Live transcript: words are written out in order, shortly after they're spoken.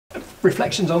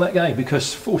reflections on that game,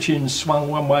 because fortunes swung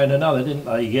one way and another, didn't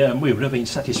they? We would have been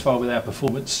satisfied with our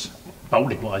performance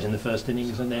bowling-wise in the first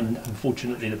innings, and then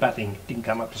unfortunately the batting didn't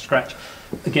come up to scratch.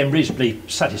 Again, reasonably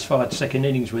satisfied second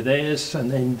innings with theirs,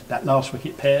 and then that last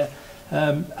wicket pair.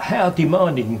 How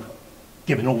demanding,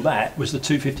 given all that, was the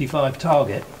 255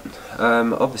 target?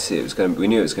 Obviously, we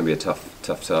knew it was going to be a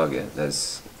tough target.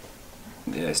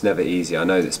 It's never easy. I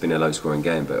know that it's been a low-scoring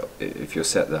game, but if you're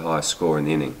set the highest score in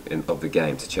the inning of the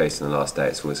game to chase in the last day,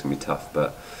 it's always going to be tough.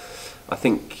 But I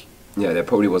think there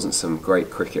probably wasn't some great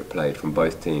cricket played from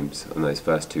both teams on those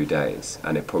first 2 days,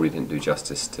 and it probably didn't do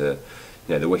justice to.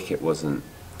 The wicket wasn't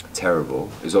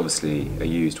terrible. It was obviously a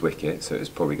used wicket, so it was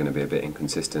probably going to be a bit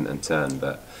inconsistent and turn.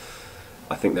 But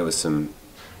I think there was it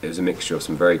was a mixture of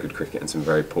some very good cricket and some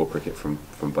very poor cricket from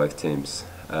both teams.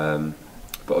 But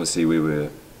obviously we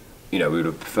would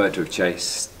have preferred to have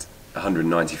chased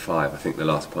 195. I think the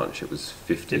last partnership was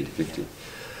 50.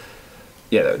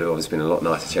 Yeah, that would have obviously been a lot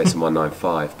nicer chasing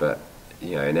 195. But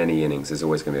in any innings, there's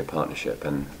always going to be a partnership.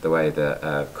 And the way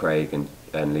that Craig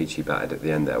and Leachy batted at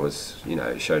the end there was,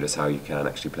 it showed us how you can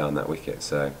actually play on that wicket.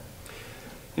 So,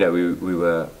 we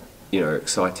were,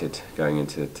 excited going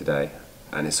into today.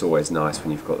 And it's always nice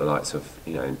when you've got the likes of,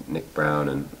 Nick Brown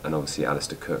and obviously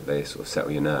Alistair Cook. They sort of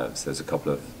settle your nerves. There's a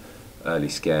couple of early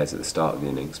scares at the start of the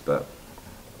innings, but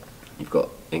you've got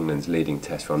England's leading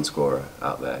Test run scorer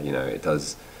out there. It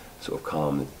does sort of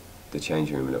calm the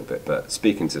changing room a little bit. But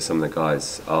speaking to some of the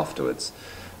guys afterwards,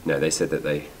 they said that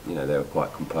they were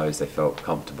quite composed. They felt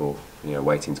comfortable,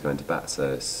 waiting to go into bat.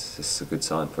 So it's a good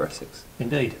sign for Essex.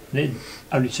 Indeed.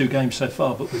 Only 2 games so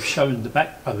far, but we've shown the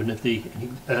backbone of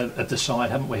the side,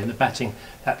 haven't we? And the batting,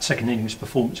 that second innings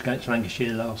performance against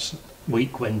Lancashire last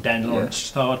week when Dan Lawrence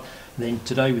starred. And then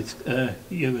today with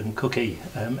you and Cookie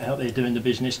out there doing the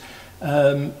business.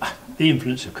 The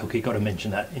influence of Cookie, got to mention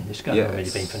that in this game. He's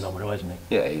really been phenomenal, hasn't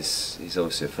he? Yeah, he's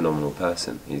obviously a phenomenal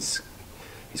person. He's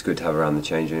good to have around the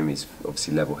changing room. He's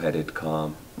obviously level-headed,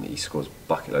 calm. He scores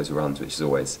bucket loads of runs, which is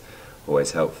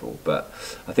always helpful. But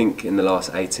I think in the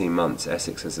last 18 months,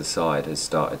 Essex as a side has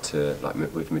started to,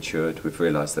 we've matured. We've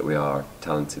realised that we are a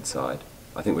talented side.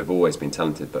 I think we've always been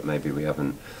talented, but maybe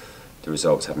the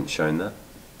results haven't shown that.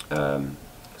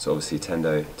 So obviously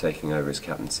Tendo taking over his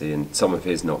captaincy and some of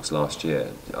his knocks last year.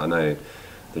 I know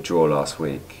the draw last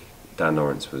week, Dan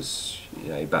Lawrence was,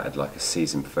 he batted like a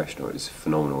seasoned professional. It was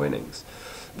phenomenal innings.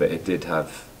 But it did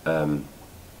have,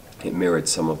 it mirrored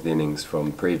some of the innings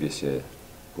from previous year,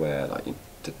 where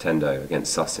Tendo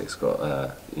against Sussex got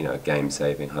a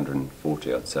game-saving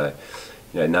 140 odd. So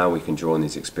now we can draw on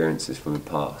these experiences from the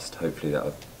past. Hopefully that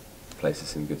will place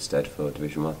us in good stead for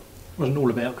Division 1. Wasn't all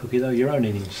about Cookie though, your own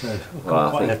innings. So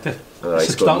quite a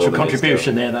substantial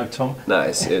contribution there though, Tom. No,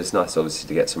 it was nice obviously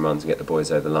to get some runs and get the boys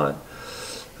over the line.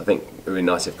 I think it would be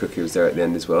nice if Cookie was there at the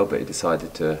end as well, but he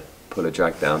decided to pull a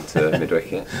drag down to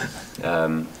mid-wicket.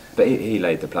 But he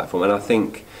laid the platform, and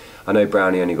I know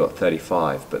Brownie only got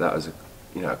 35, but that was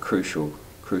a crucial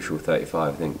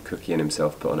 35. I think Cookie and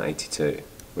himself put on 82,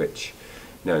 which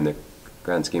in the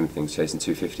grand scheme of things, chasing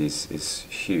 250 is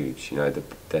huge.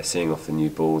 They're seeing off the new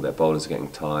ball, their bowlers are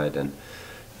getting tired, and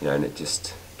and it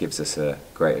just gives us a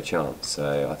greater chance.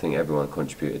 So I think everyone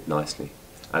contributed nicely,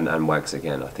 and Wags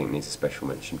again I think needs a special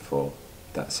mention for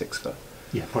that 6-for.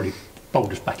 Yeah, probably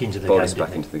bowled us back into the game.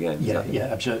 Into the game. Yeah, exactly. Yeah,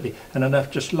 absolutely. And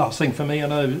enough. Just last thing for me, I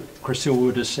know Chris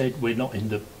Silverwood has said we're not in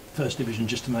the first division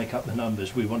just to make up the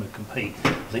numbers. We want to compete.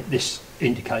 I think this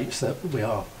indicates that we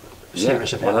are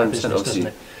serious about our business, doesn't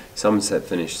it? Somerset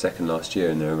finished second last year,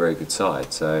 and they're a very good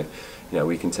side. So,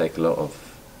 we can take a lot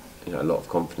of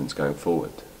confidence going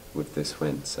forward with this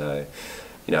win. So,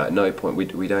 at no point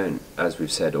we don't, as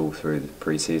we've said all through the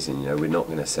pre-season, we're not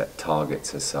going to set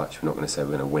targets as such. We're not going to say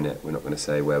we're going to win it. We're not going to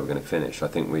say where we're going to finish. I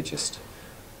think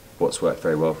what's worked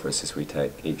very well for us is we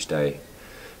take each day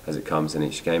as it comes and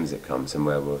each game as it comes, and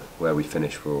where we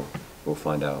finish we'll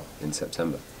find out in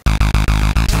September.